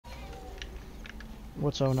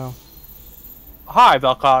What's oh no? Hi,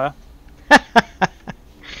 Velkhana.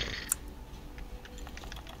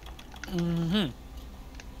 Mm-hmm.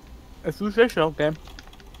 If you say so, game.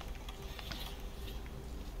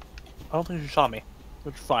 I don't think you saw me,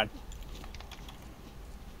 which is fine.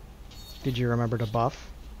 Did you remember to buff?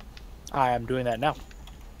 I am doing that now.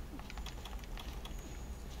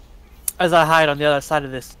 As I hide on the other side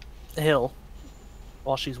of this hill,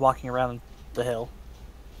 while she's walking around the hill.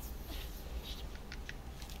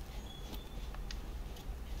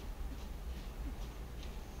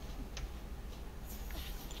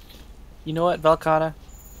 You know what, Velkhana?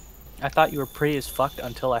 I thought you were pretty as fuck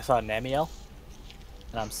until I saw Namiel.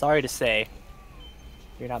 And I'm sorry to say,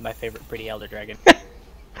 you're not my favorite pretty elder dragon.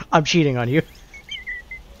 I'm cheating on you.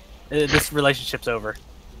 This relationship's over.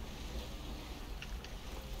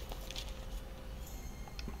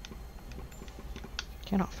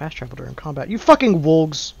 Cannot fast travel during combat. You fucking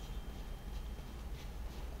wolves!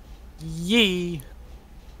 Yee!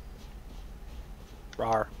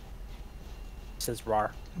 Rar. It says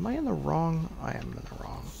rar. Am I in the wrong? I am in the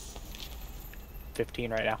wrong.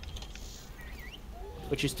 15 right now.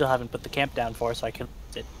 Which you still haven't put the camp down for, so I can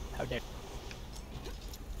it. How dare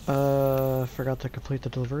forgot to complete the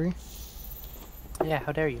delivery. Yeah,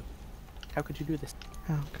 how dare you? How could you do this?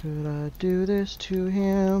 How could I do this to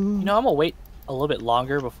him? You know, I'm gonna wait a little bit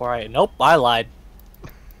longer before I... Nope, I lied.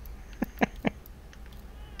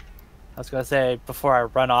 I was gonna say, before I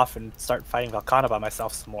run off and start fighting Velkhana by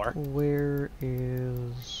myself some more. Where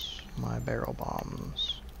is my barrel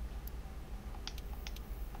bombs?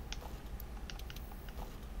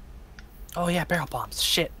 Oh yeah, barrel bombs.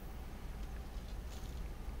 Shit.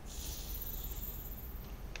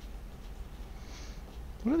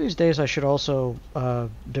 One of these days I should also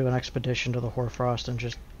do an expedition to the Hoarfrost and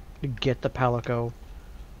just get the Palico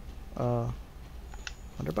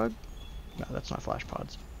Underbug? No, that's not flash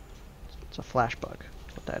pods. It's a flash bug.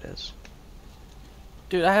 That's what that is.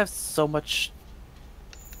 Dude, I have so much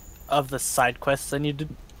of the side quests I need to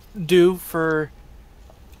do for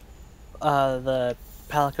the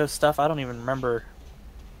Palico stuff. I don't even remember,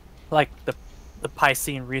 like the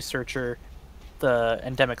Piscean researcher, the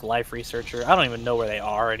endemic life researcher. I don't even know where they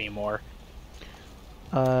are anymore.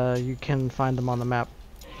 You can find them on the map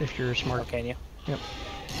if you're smart. Oh, can you? Yep.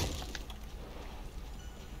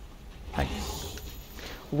 Hi.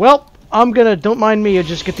 Well, I'm gonna, don't mind me,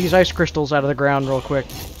 just get these ice crystals out of the ground real quick.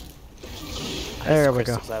 There we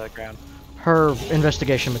go. Crystals out of the ground. Her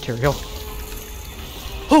investigation material.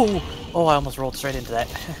 Oh! Oh, I almost rolled straight into that.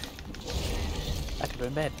 I could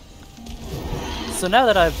have been bad. So now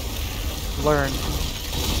that I've learned,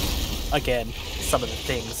 again, some of the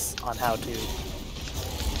things on how to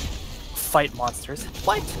fight monsters.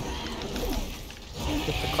 What?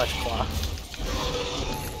 With the clutch claw.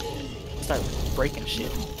 Start breaking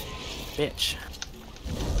shit. Bitch.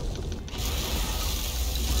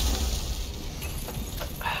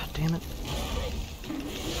 Ah, damn it.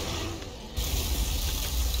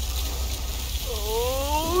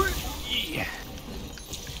 Oh, yeah.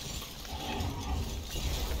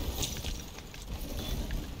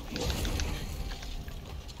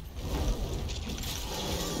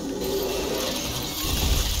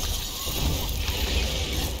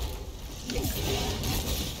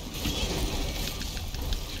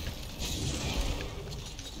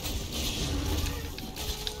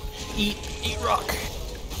 Eat rock.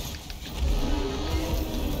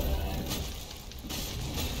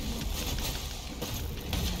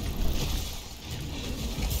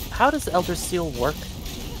 How does Elder Seal work?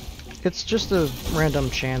 It's just a random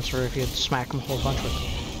chance where if you smack them a whole bunch with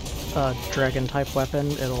a dragon type weapon,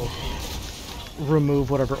 it'll remove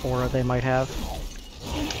whatever aura they might have.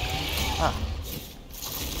 Huh.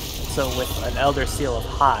 So with an Elder Seal of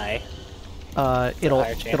high,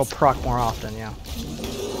 It'll proc more often, yeah.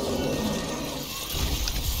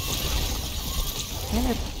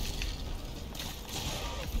 Damn it.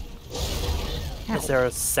 is there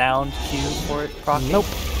a sound cue for it proccing? Nope.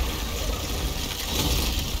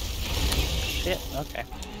 Shit, okay.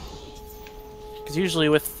 Because usually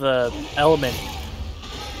with the element,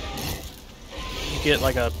 you get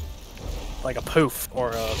like a poof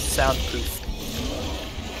or a sound poof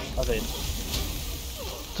of it.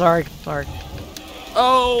 Sorry.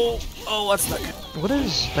 Oh, that's not good. What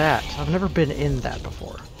is that? I've never been in that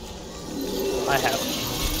before. I have.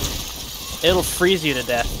 It'll freeze you to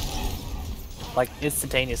death, like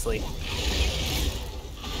instantaneously.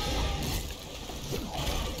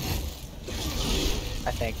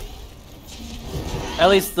 I think. At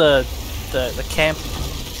least the camp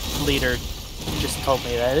leader just told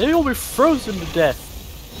me that you'll be frozen to death.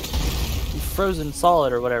 Be frozen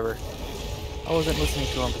solid or whatever. I I wasn't listening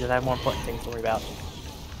to him because I have more important things to worry about.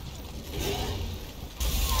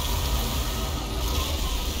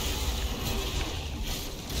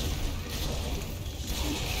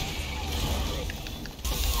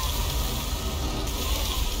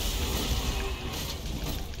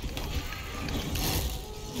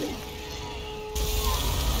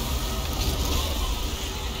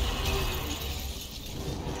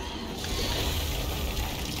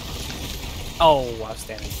 Oh, I was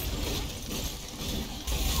standing.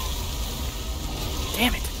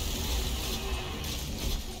 Damn it!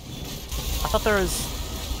 I thought there was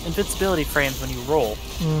invincibility frames when you roll.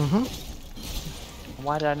 Mm-hmm.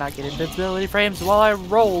 Why did I not get invincibility frames while I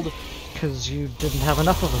rolled? Because you didn't have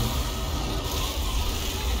enough of them.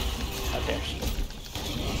 How dare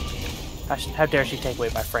she? How dare she take away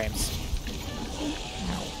my frames?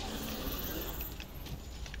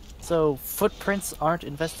 So, footprints aren't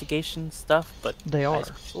investigation stuff, but They are. ice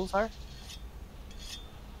crystals are?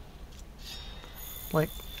 Like,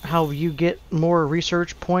 how you get more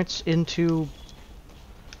research points into,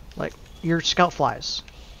 like, your scout flies.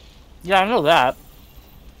 Yeah, I know that.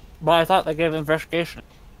 But I thought they gave investigation.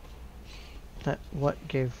 That what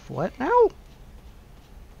gave what now?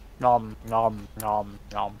 Nom, nom, nom,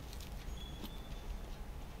 nom.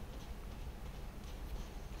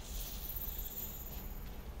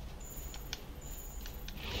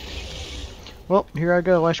 Well, here I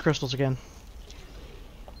go, ice crystals again.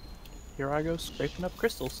 Here I go scraping up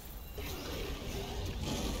crystals.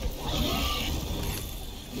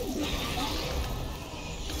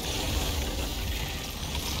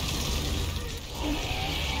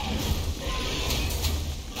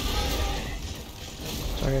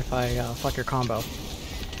 Sorry if I fuck your combo.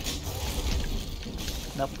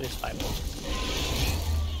 Nope, it's fine.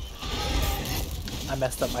 I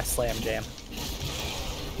messed up my slam jam.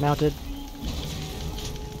 Mounted.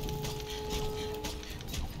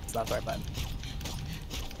 It's not the right button.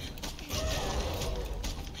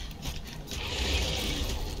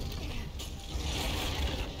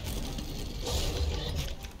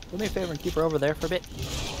 Do me a favor and keep her over there for a bit.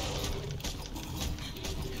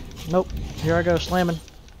 Nope. Here I go, slamming.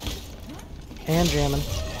 And jamming.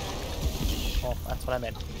 Well, that's what I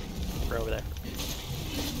meant. Keep her over there.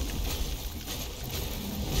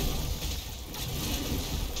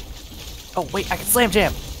 Oh, wait, I can slam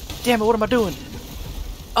jam! Damn it, what am I doing?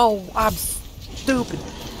 Oh, I'm stupid.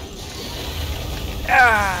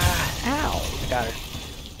 Ah! Ow! I got her.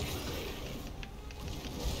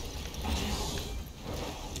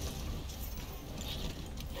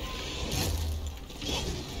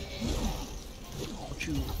 Don't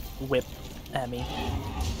you whip at me.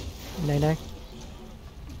 Nay nay.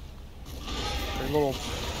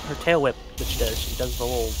 Her tail whip that she does the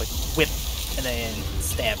little like whip and then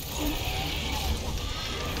stab.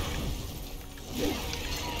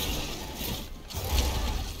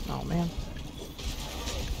 Oh man.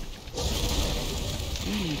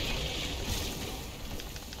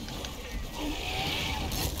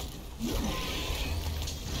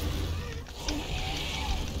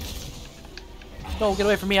 No, get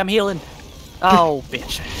away from me, I'm healing. Oh,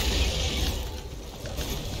 bitch.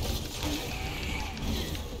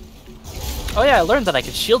 Oh yeah, I learned that I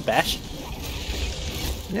could shield bash.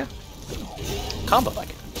 Yeah. Combo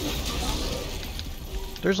bucket.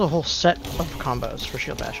 There's a whole set of combos for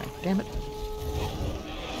shield bashing. Damn it.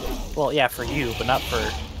 Well, yeah, for you, but not for...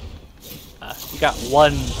 you got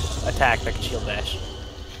one attack that can shield bash.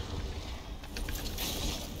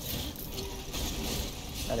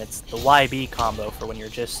 And it's the YB combo for when you're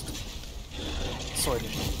just sword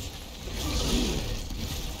machine.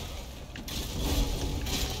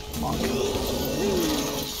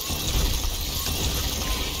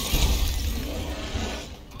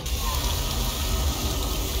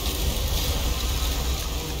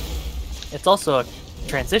 It's also a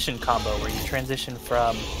transition combo where you transition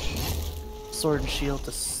from sword and shield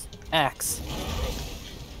to axe.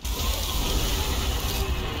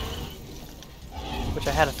 Which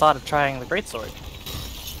I had a thought of trying the greatsword.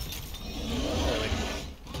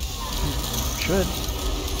 Should.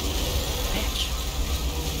 Bitch.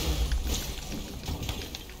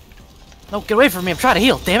 No, get away from me, I'm trying to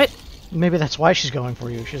heal, damn it! Maybe that's why she's going for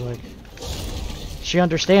you. She's like... She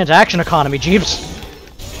understands action economy, Jeeps!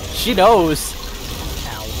 She knows.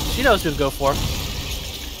 Ow. She knows who to go for.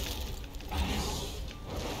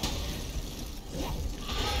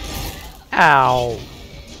 Ow!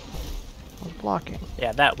 I was blocking.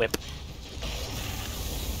 Yeah, that whip.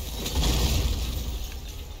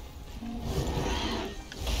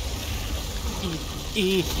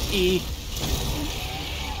 E.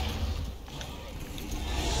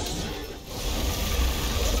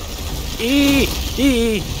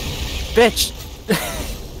 Bitch!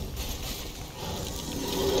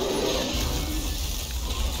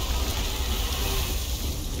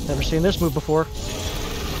 Never seen this move before.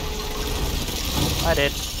 I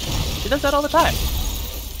did. She does that all the time.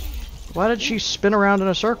 Why did she spin around in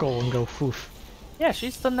a circle and go foof? Yeah,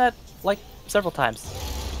 she's done that, like, several times.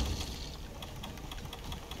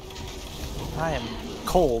 I am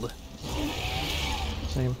cold.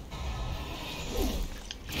 Same.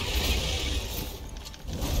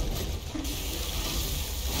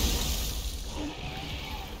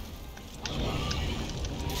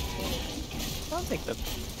 I'll take the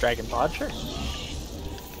dragon pod, sure.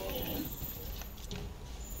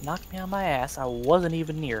 Knocked me on my ass. I wasn't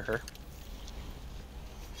even near her.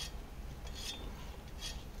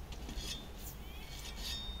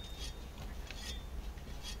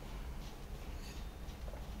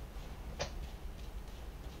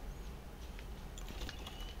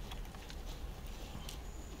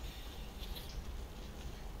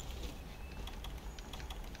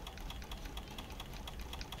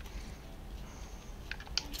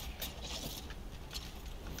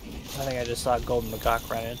 I think I just saw Golden Macaque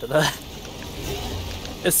run into the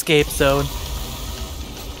escape zone.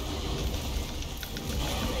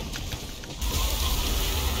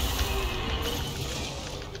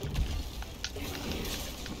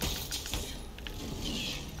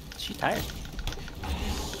 Is she tired?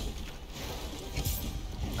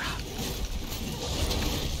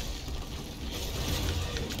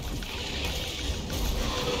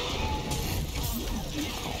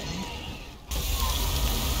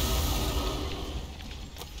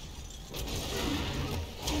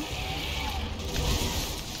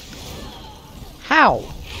 How?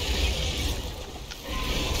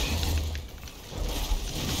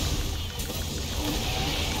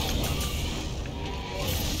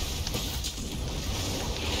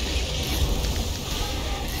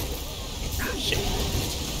 Shit.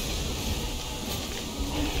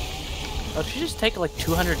 Oh, did she just take like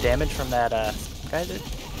 200 damage from that guy there?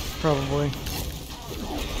 Probably.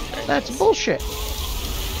 That's bullshit.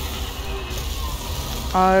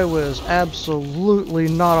 I was absolutely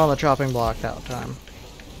not on the chopping block that time.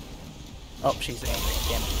 Oh, she's angry.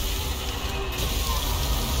 Damn it.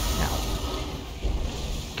 Now.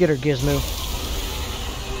 Get her, Gizmo.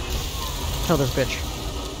 Tell this bitch.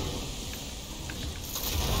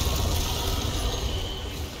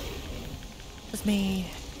 It's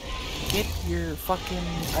me. Get your fucking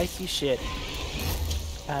icy shit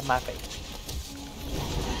out of my face.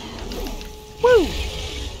 Woo!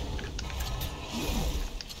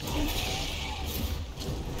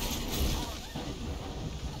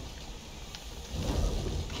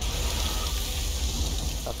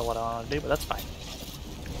 Not what I want to do, but that's fine.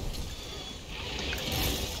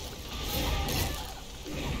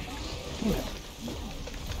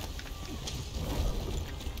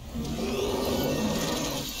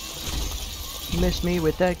 Miss me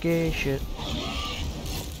with that gay shit.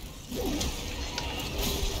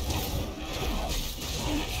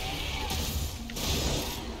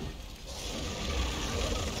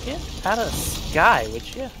 Get out of the sky,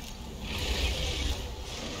 would you?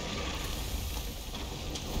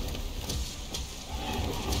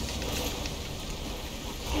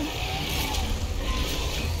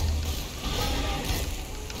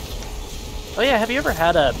 Oh yeah, have you ever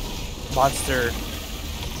had a monster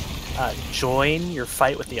join your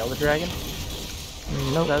fight with the Elder Dragon?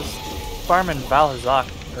 Nope. I was farming Valhazak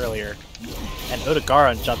earlier, and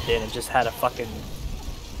Odagaran jumped in and just had a fucking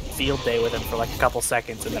field day with him for like a couple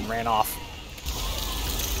seconds and then ran off.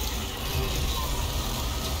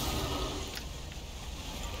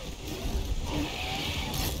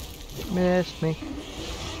 Missed me.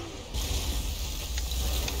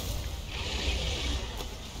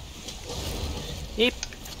 Yeep.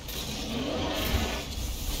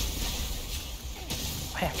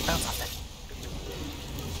 Oh yeah, I can bounce off that.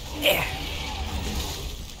 Yeah.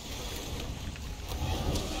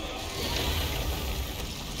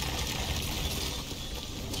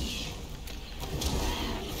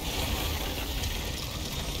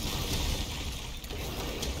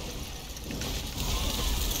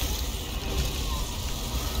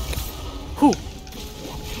 Whew.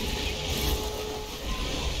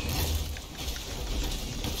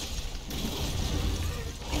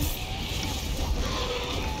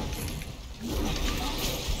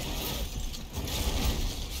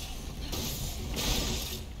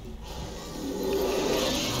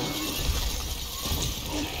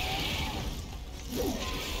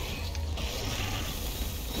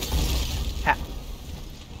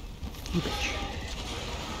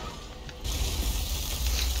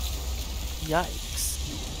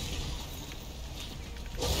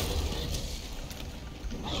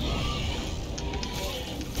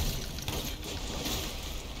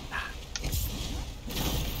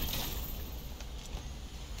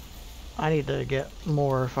 I need to get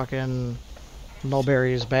more fucking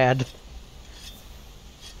mulberries bad.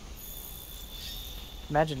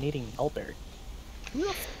 Imagine eating mulberry. Who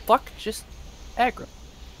the fuck just aggro?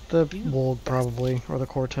 The You wold, bastard. probably, or the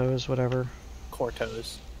cortos, whatever.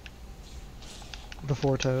 Cortos. The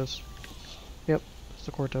four toes. Yep, it's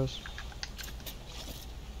the cortos.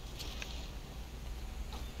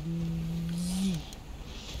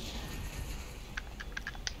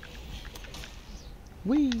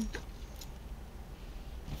 Whee!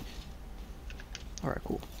 Alright,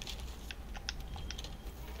 cool.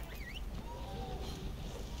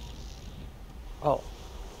 Oh.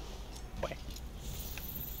 Wait.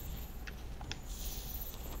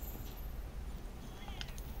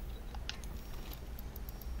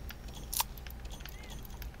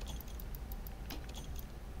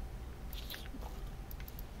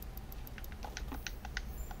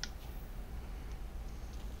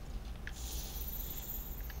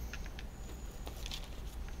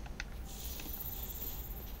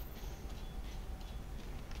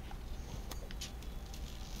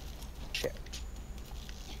 Shit.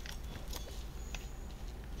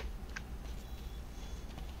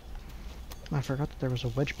 I forgot that there was a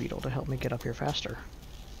wedge beetle to help me get up here faster.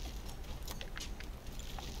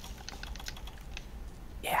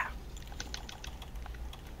 Yeah.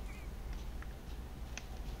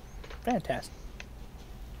 Fantastic.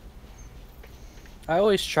 I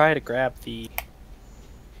always try to grab the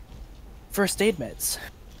first aid meds.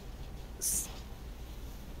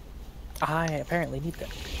 I apparently need them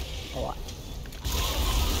a lot.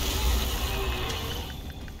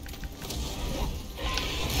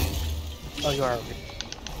 Oh, you are.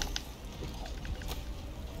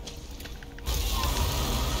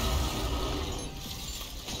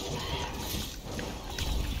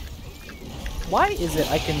 Why is it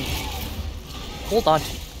I can hold on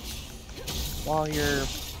to you while you're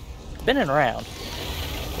spinning around,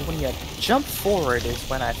 but when you jump forward is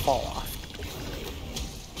when I fall off?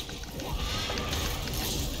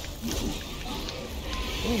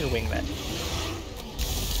 Give me your wingman.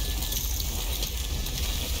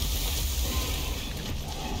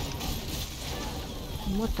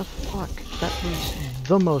 What the fuck? That was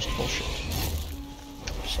the most bullshit.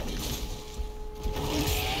 Shit.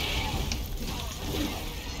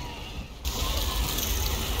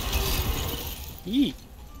 Yee!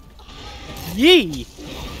 Yee!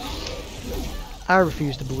 I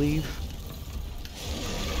refuse to believe.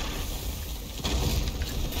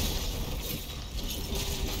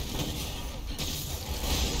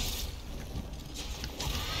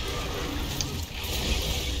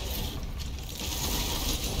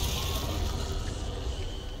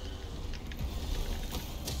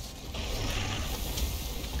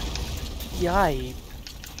 Yay!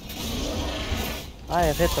 I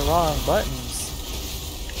have hit the wrong buttons.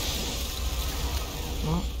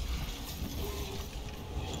 Well,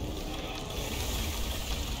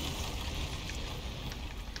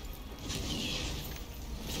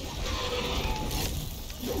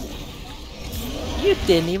 You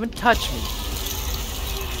didn't even touch me.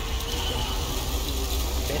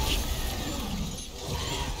 Bitch.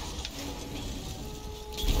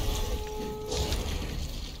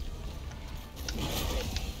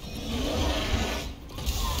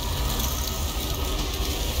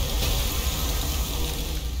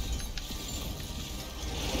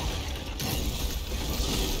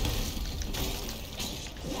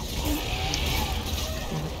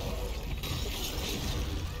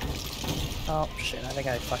 Oh shit, I think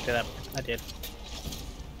I fucked it up. I did.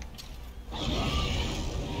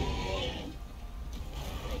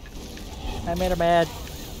 I made her mad.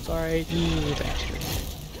 Sorry. you bastard.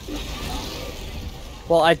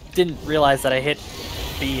 Well, I didn't realize that I hit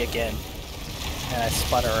B again. And I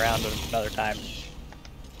spun her around another time.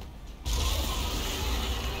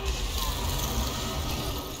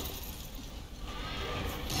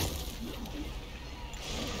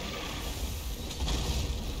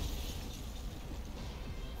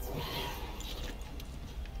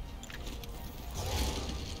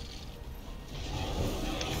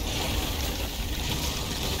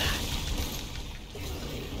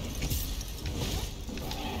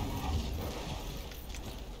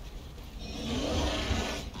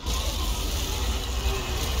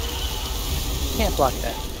 Can't block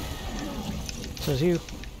that. Says you.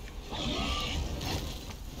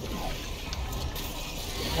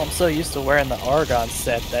 Well, I'm so used to wearing the Argon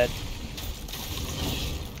set that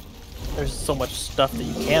there's so much stuff that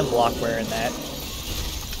you can block wearing that.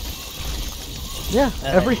 Yeah,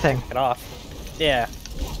 And everything. Take it off. Yeah.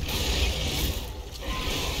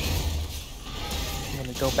 I'm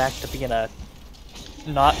gonna go back to being a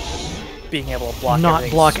not being able to block not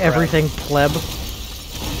everything. block everything, pleb.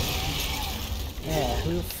 Yeah,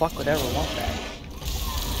 who the fuck would ever want that?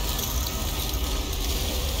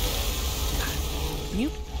 You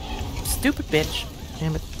stupid bitch.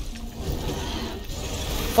 Damn it.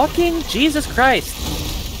 Fucking Jesus Christ.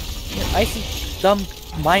 Your icy, dumb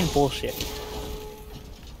mind bullshit.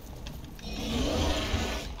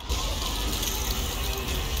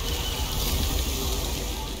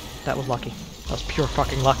 That was lucky. That was pure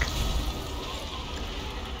fucking luck.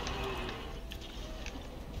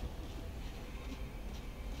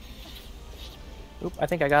 Oop, I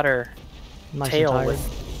think I got her Nice tail and tired. with...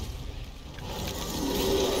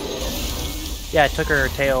 Yeah, I took her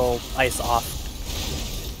tail ice off.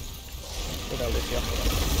 Get over here.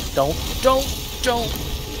 Don't.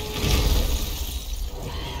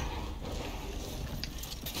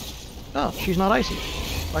 Oh, she's not icy.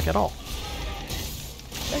 Like at all.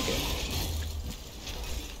 Thank you.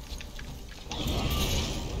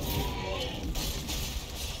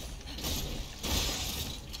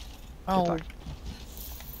 Oh. fuck.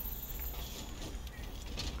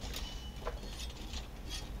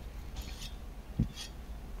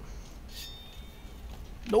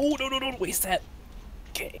 No, don't waste that.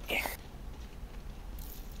 Okay.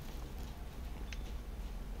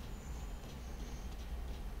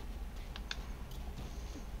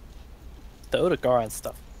 The Odogaron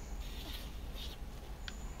stuff.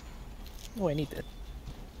 Oh, I need that.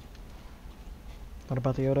 What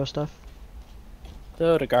about the Odo stuff?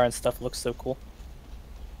 The Odogaron stuff looks so cool.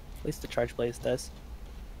 At least the Charge Blaze does.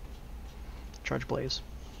 Charge Blaze.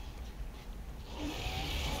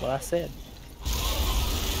 That's what I said.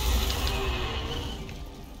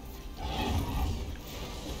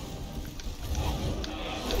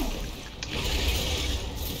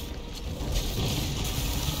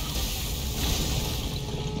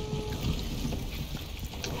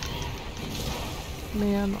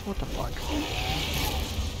 Man, what the fuck?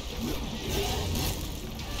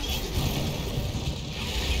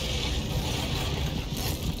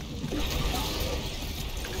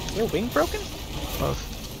 Your wing broken?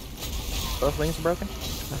 Both. Both wings are broken?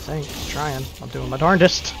 I think. Trying. I'm doing my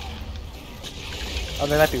darndest. Oh,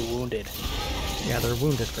 they might be wounded. Yeah, they're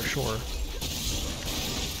wounded for sure.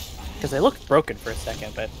 Because they looked broken for a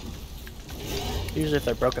second, but usually if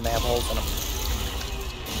they're broken, they have holes in them.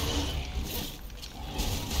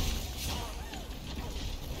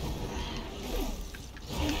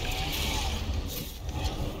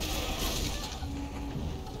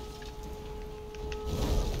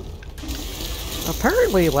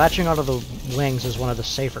 Apparently, latching onto the wings is one of the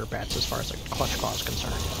safer bets as far as a clutch claw is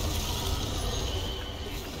concerned.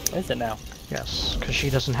 Is it now? Yes, because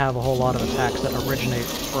she doesn't have a whole lot of attacks that originate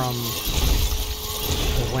from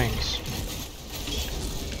the wings.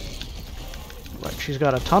 Like, she's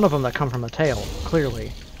got a ton of them that come from the tail,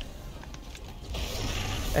 clearly.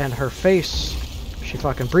 And her face, she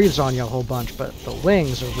fucking breathes on you a whole bunch, but the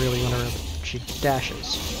wings are really when she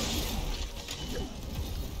dashes.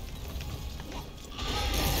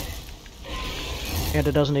 And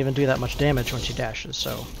it doesn't even do that much damage when she dashes,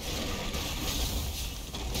 so...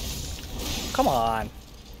 Come on.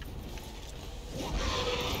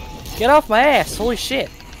 Get off my ass, holy shit.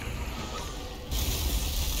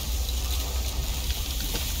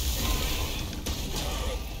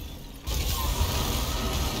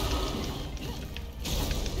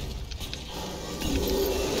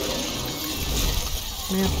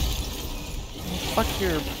 Man. Fuck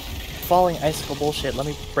your falling icicle bullshit, let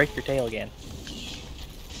me break your tail again.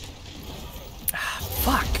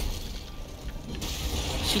 Fuck!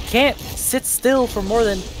 She can't sit still for more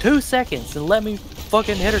than 2 seconds and let me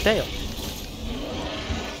fucking hit her tail.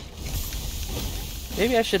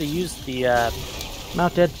 Maybe I should have used the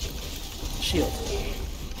Mounted. shield.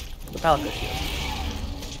 The Palico shield.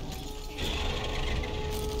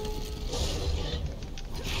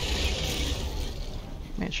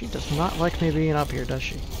 Man, she does not like me being up here, does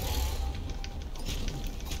she?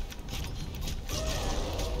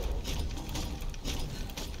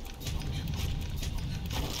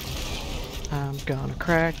 I'm gonna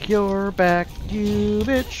crack your back, you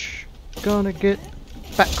bitch. Gonna get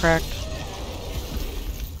back cracked.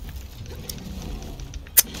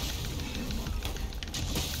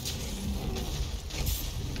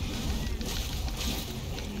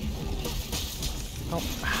 Oh.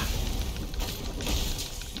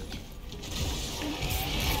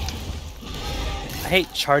 I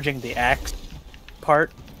hate charging the axe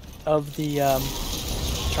part of the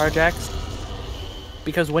charge axe.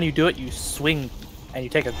 Because when you do it, you swing and you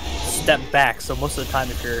take a step back, so most of the time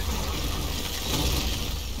if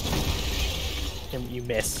you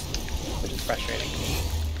miss, which is frustrating.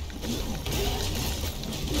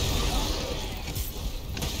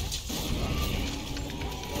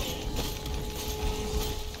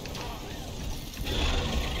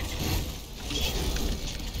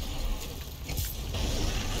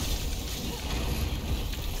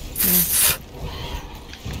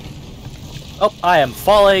 Oh, I am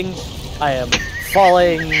falling. I am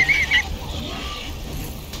falling.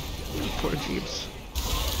 Poor Jeeps.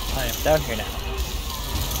 I am down here now.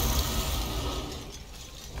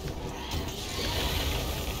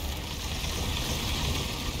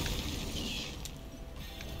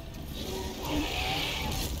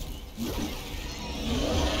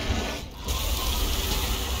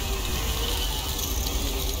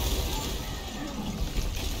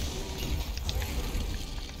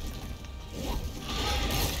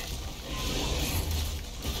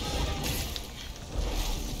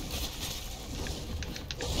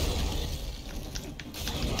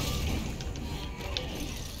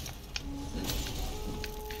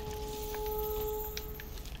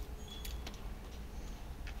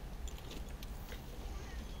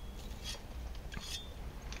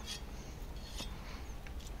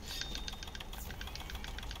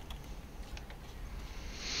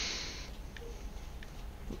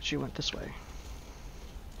 She went this way.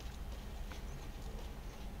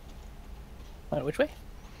 Which way?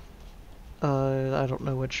 I don't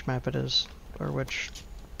know which map it is, or which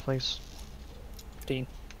place. 15.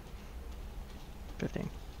 15.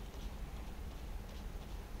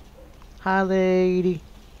 Hi, lady.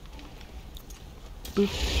 Boop.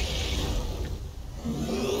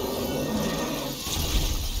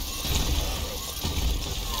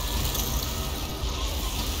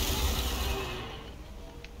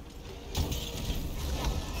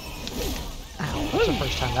 Ow, that's the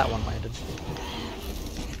first time that one landed.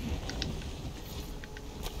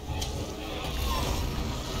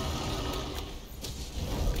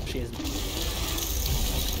 She isn't.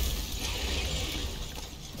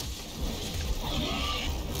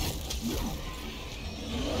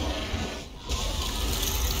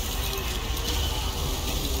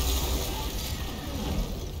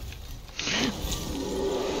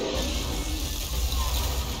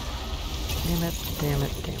 Damn it, damn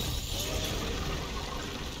it, damn it.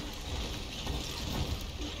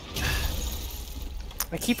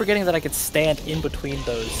 I keep forgetting that I could stand in between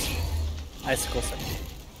those icicles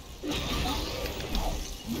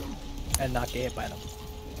and not get hit by them.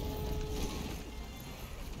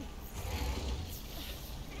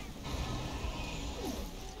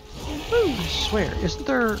 I swear, isn't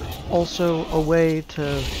there also a way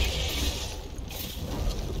to,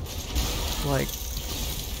 like,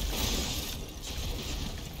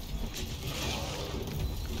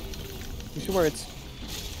 Use your words.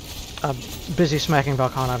 I'm busy smacking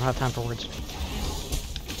Velkhana, I don't have time for words.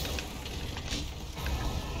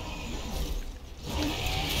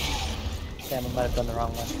 Damn, I might have done the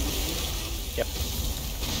wrong one. Yep.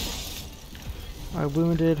 I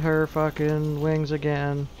wounded her fucking wings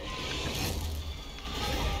again.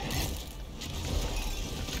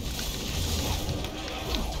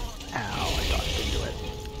 Ow, I thought I didn't do it.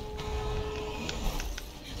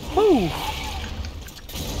 Woo!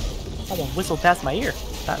 That one whistled past my ear.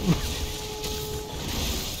 That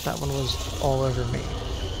one was all over me.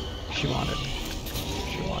 She wanted me.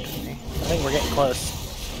 She wanted me. I think we're getting close.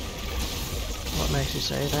 What makes you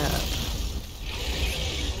say that?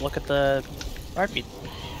 Look at the heartbeat.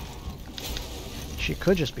 She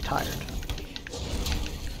could just be tired.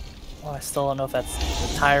 Oh, I still don't know if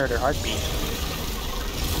that's tired or heartbeat.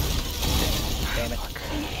 Damn it.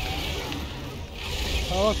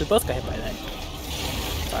 Oh, look, we both got hit by that.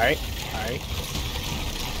 Alright, alright.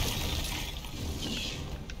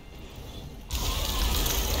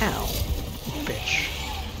 Ow. Bitch.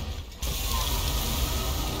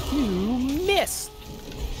 You missed!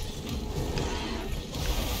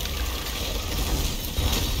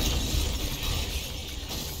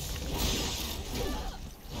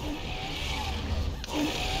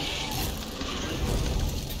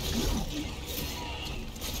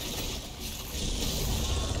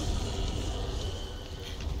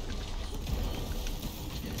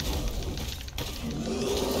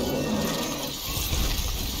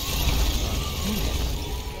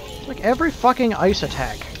 Like every fucking ice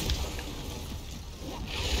attack.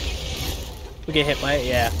 We get hit by it,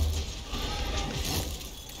 yeah.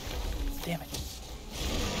 Damn it.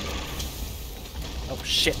 Oh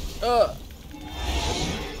shit. Ugh.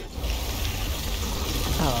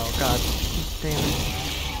 Oh god. Damn it.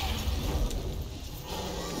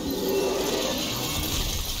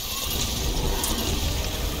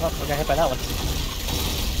 Oh, we got hit by that one.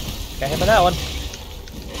 Got hit by that one.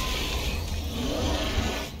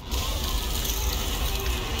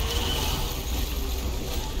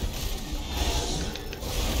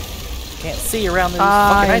 Can't see around these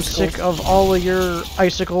fucking I'm icicles. sick of all of your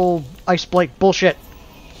ice blight bullshit.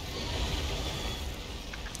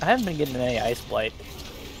 I haven't been getting any ice blight,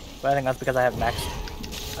 but I think that's because I have max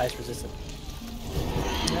ice resistance.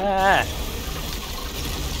 Ah!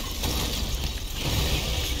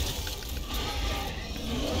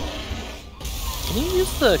 Can you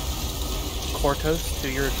use the Cortos to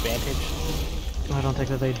your advantage? I don't think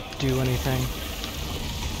that they do anything.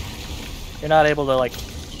 You're not able to like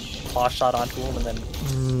claw shot onto them and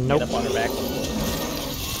then Nope. get up on her back.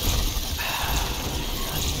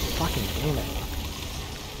 Fucking damn it.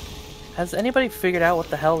 Has anybody figured out what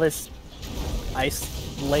the hell this ice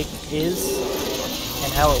lake is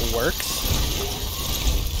and how it works?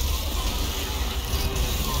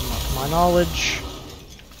 Not to my knowledge.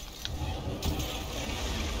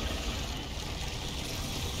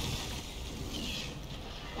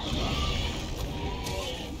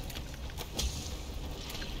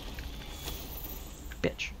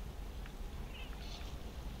 Bitch.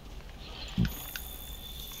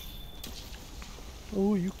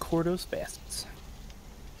 Oh, you Cordos bastards.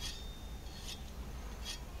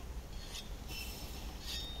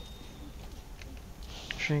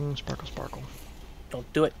 Shing, sparkle, sparkle.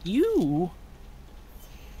 Don't do it. You!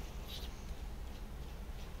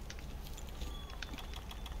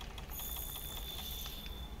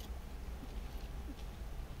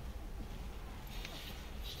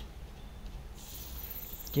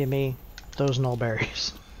 Give me those null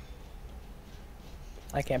berries.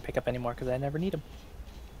 I can't pick up anymore because I never need them.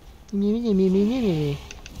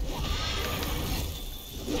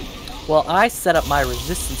 Well, I set up my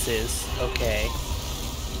resistances, okay,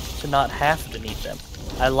 to not have to need them.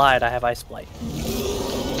 I lied, I have Ice Blight.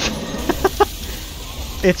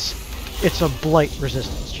 It's a blight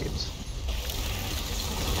resistance, Jeeves.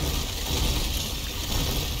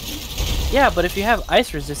 Yeah, but if you have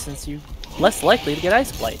ice resistance, you're less likely to get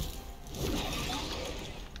Ice Blight.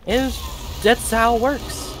 That's how it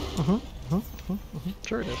works.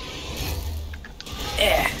 Sure it is.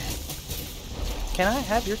 Eh. Can I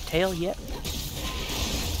have your tail yet?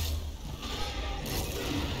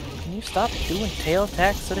 Can you stop doing tail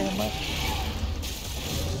attacks so damn much?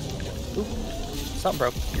 Oop. Something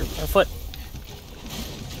broke. Your foot.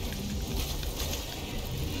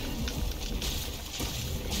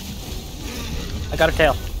 I got her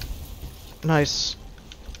tail. Nice.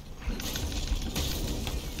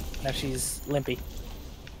 Now she's limpy.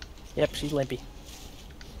 Yep, she's limpy.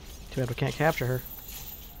 Too bad we can't capture her.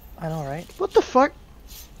 I know, right? What the fuck?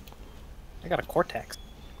 I got a Cortex.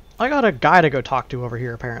 I got a guy to go talk to over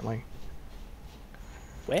here, apparently.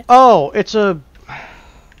 Where? Oh, it's a...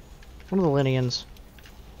 one of the Lineans.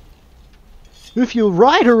 If you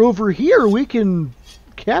ride her over here, we can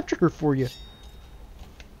capture her for you.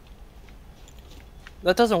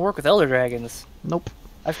 That doesn't work with Elder Dragons. Nope.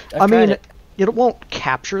 I've I tried mean, it. it won't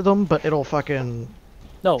capture them, but it'll fucking...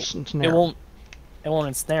 No, snare. it won't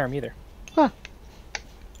ensnare them either. Huh.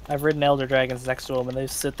 I've ridden Elder Dragons next to them, and they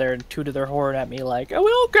sit there and tooted their horn at me like, oh,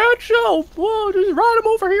 we'll catch them! Whoa, just ride them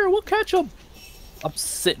over here, we'll catch them! I'm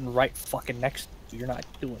sitting right fucking next to you, you're not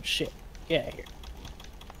doing shit. Get out of here.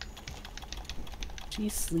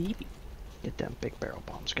 She's sleepy. Get them big barrel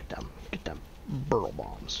bombs. Get them barrel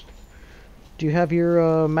bombs. Do you have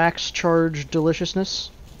your max charge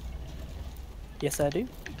deliciousness? Yes, I do.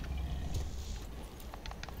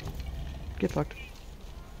 Get fucked.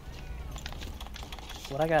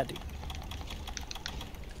 What I gotta do?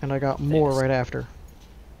 And I got more This. right after.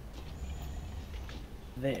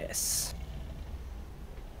 This.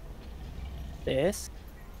 This.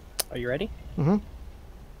 Are you ready? Mm-hmm.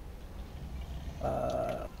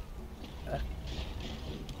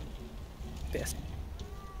 This.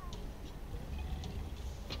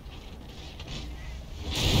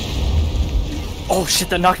 Oh shit,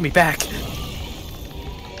 that knocked me back!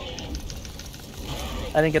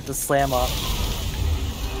 I didn't get the slam off.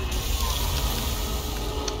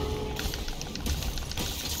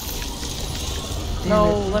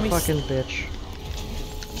 No, let me fucking bitch.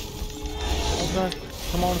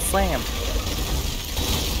 Come on, slam.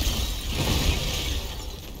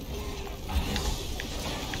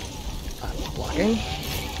 I'm blocking.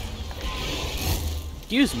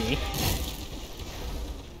 Excuse me.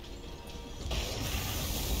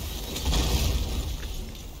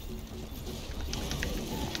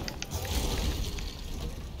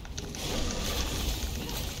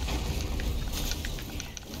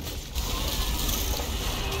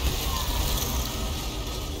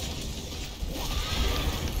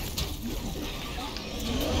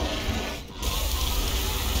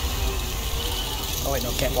 Oh wait,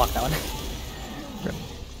 no, can't walk that one.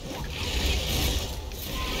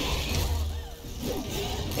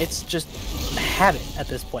 It's just habit at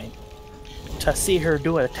this point. To see her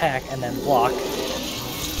do an attack and then block.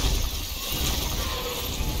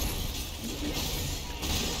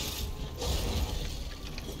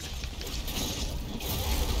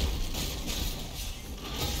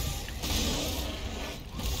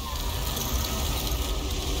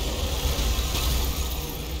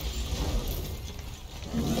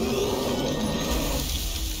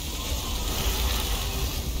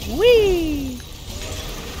 Whee!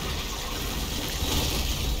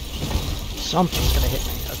 Something's gonna hit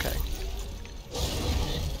me. Okay.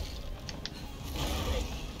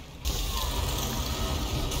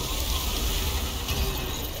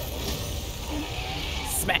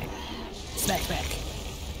 Smack! Smack, smack.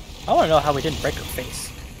 I want to know how we didn't break her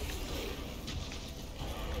face.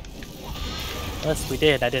 Unless we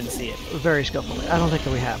did, I didn't see it. Very skillfully. I don't think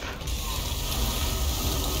that we have.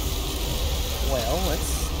 Well,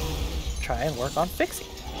 let's try and work on fixing.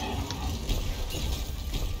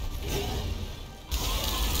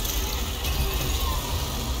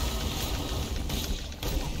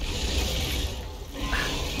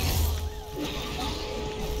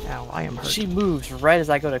 Ow, I am hurt. She moves right as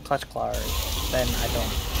I go to clutch claw her, then I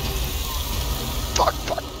don't. Fuck,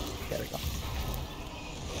 fuck. There we go.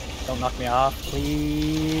 Don't knock me off,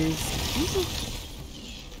 please.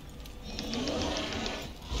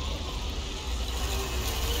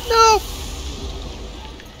 No!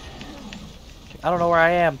 I don't know where I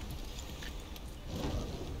am.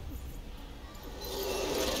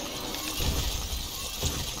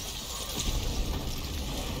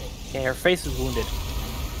 Okay, her face is wounded.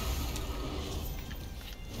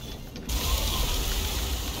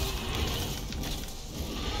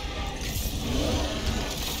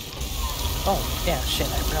 Oh, yeah, shit,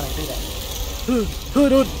 I forgot to do that.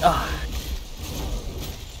 Ah.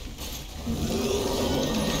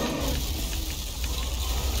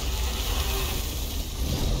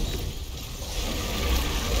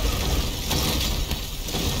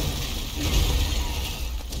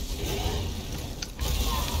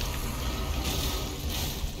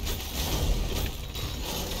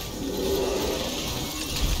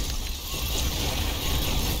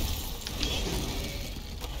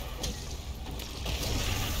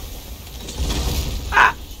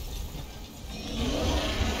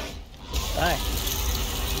 Die.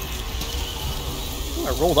 Ooh,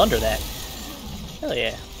 I rolled under that. Hell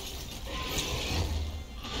yeah.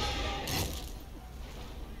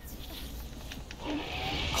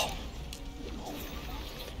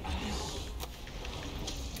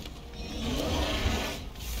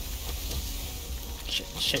 Shit,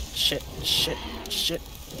 shit, shit, shit, shit,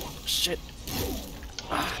 shit.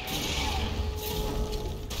 Ah.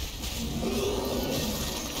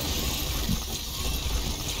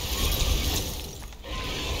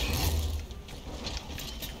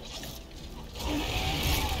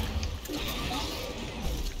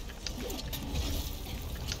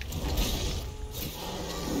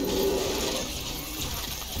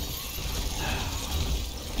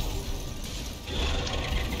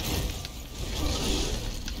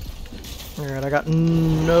 Alright, I got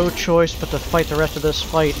no choice but to fight the rest of this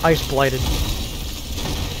fight ice blighted.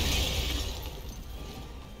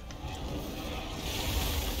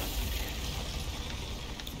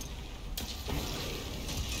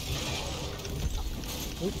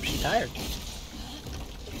 Oop, she tired.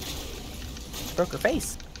 Broke her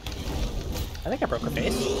face. I think I broke her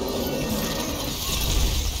face.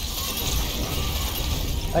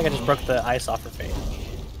 I think I just broke the ice off her face.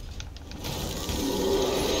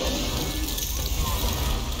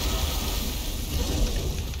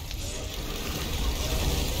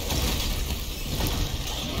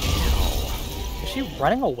 Is she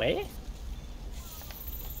running away?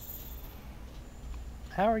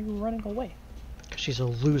 How are you running away? She's a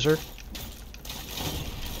loser.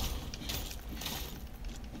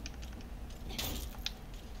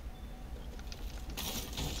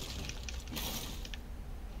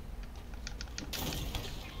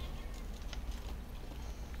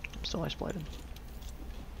 I'm still ice blighted.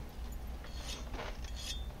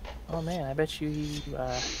 Oh man, I bet you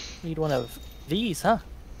need one of these, huh?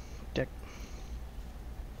 Dick.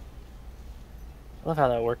 I love how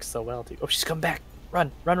that works so well, too. Oh, she's come back!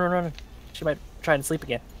 Run, run, run, run! She might try and sleep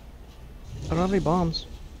again. I don't have any bombs.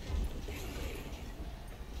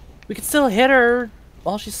 We can still hit her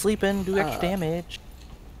while she's sleeping, do extra damage.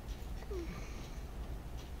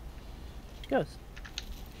 She goes.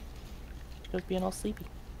 She goes being all sleepy.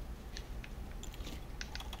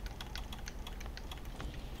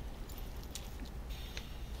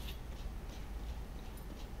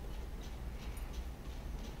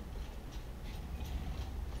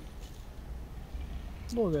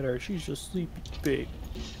 Look at her, she's a sleepy pig.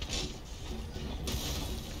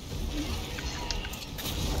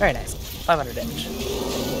 Very nice. 500 damage.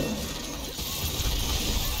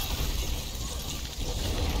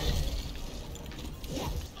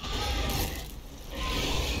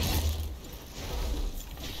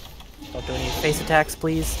 Don't do any face attacks,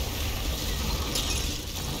 please.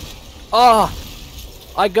 Oh!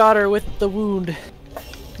 I got her with the wound.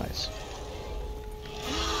 Nice.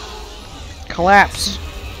 Collapse!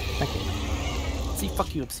 Thank you. See,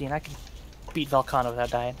 fuck you, Obscene. I can beat Velkhana without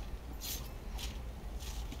dying.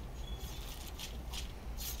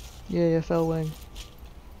 Yeah, fell wing.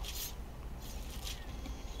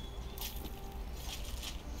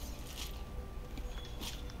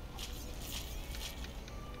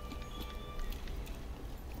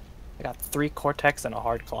 I got 3 Cortex and a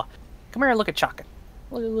Hard Claw. Come here and look at Chaka.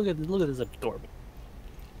 Look at this adorable.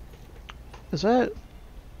 Is that...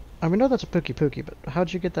 I mean, no, that's a Pookie, but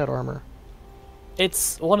how'd you get that armor?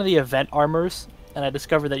 It's one of the event armors, and I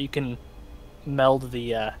discovered that you can meld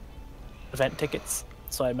the event tickets.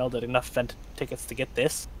 So I melded enough event tickets to get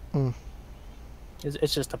this. Mm.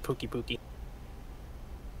 It's just a Pookie.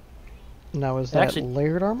 Now, is that actually,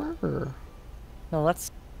 layered armor, or...? No,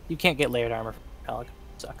 that's... You can't get layered armor from Pelag.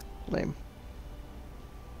 Sucks. Lame.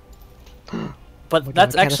 But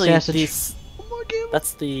that's actually the... Oh,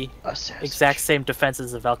 that's the exact same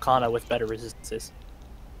defenses of Velkhana with better resistances.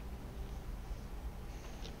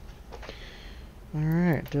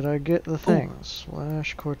 Alright, did I get the things?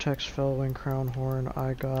 Slash, Cortex, Fellwing, Crown Horn,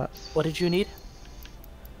 I got... What did you need?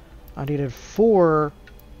 I needed 4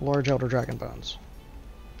 large Elder Dragon Bones.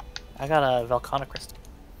 I got a Velkhana Crystal.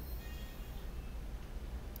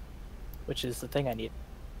 Which is the thing I need.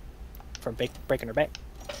 From breaking her back.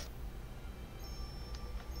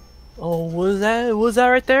 Oh, was that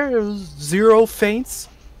right there? It was 0 feints?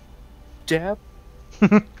 Jab?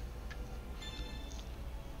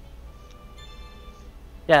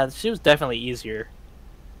 Yeah, she was definitely easier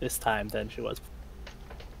this time than she was.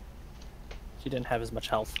 She didn't have as much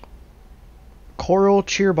health. Coral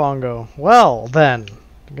Cheer Bongo. Well, then.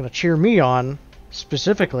 You're gonna cheer me on,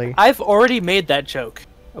 specifically. I've already made that joke.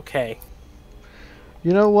 Okay.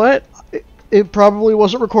 You know what? It probably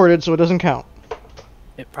wasn't recorded, so it doesn't count.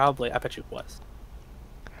 It probably... I bet you it was.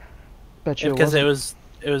 Bet you because it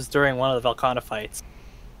was during one of the Velkhana fights.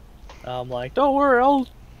 I'm like, don't worry, I'll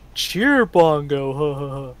cheer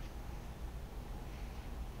Bongo.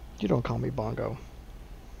 You don't call me Bongo.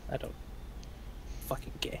 I don't.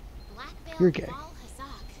 Fucking gay. You're gay.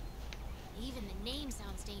 Even the name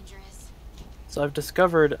sounds dangerous. So I've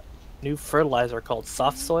discovered a new fertilizer called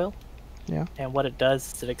soft soil. Yeah. And what it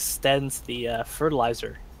does is it extends the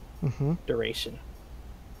fertilizer duration.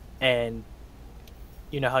 And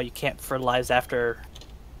you know how you can't fertilize after,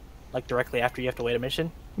 like directly after you have to wait a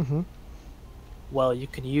mission? Well, you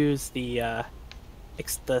can use the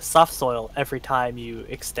soft soil every time you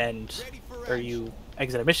extend or you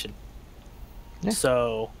exit a mission. Yeah.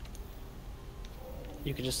 So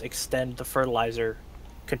you can just extend the fertilizer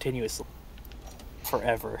continuously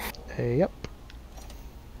forever. Yep.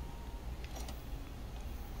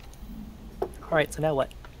 Alright, so now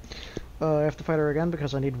what? I have to fight her again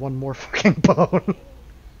because I need 1 more fucking bone.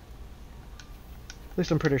 At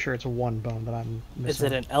least I'm pretty sure it's 1 bone that I'm missing.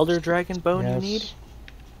 Is it an Elder Dragon bone you need?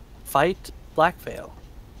 Fight Blackveil.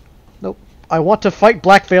 Nope. I want to fight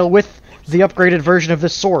Blackveil with the upgraded version of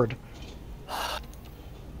this sword.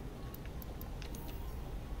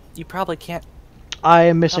 You probably can't... I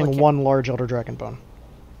am missing 1 large Elder Dragon bone.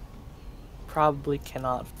 Probably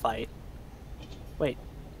cannot fight. Wait,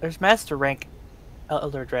 there's Master Rank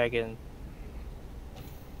Elder Dragon.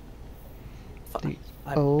 The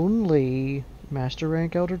only Master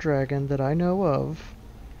Rank Elder Dragon that I know of.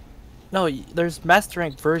 No, there's Master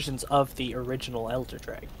Rank versions of the original Elder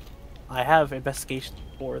Dragon. I have investigations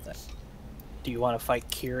for them. Do you want to fight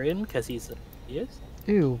Kieran? Because he is?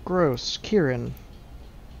 Ew, gross. Kieran.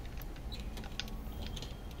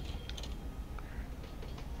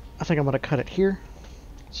 I think I'm going to cut it here,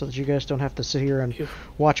 so that you guys don't have to sit here and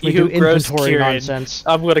watch me do inventory nonsense.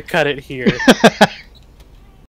 I'm going to cut it here.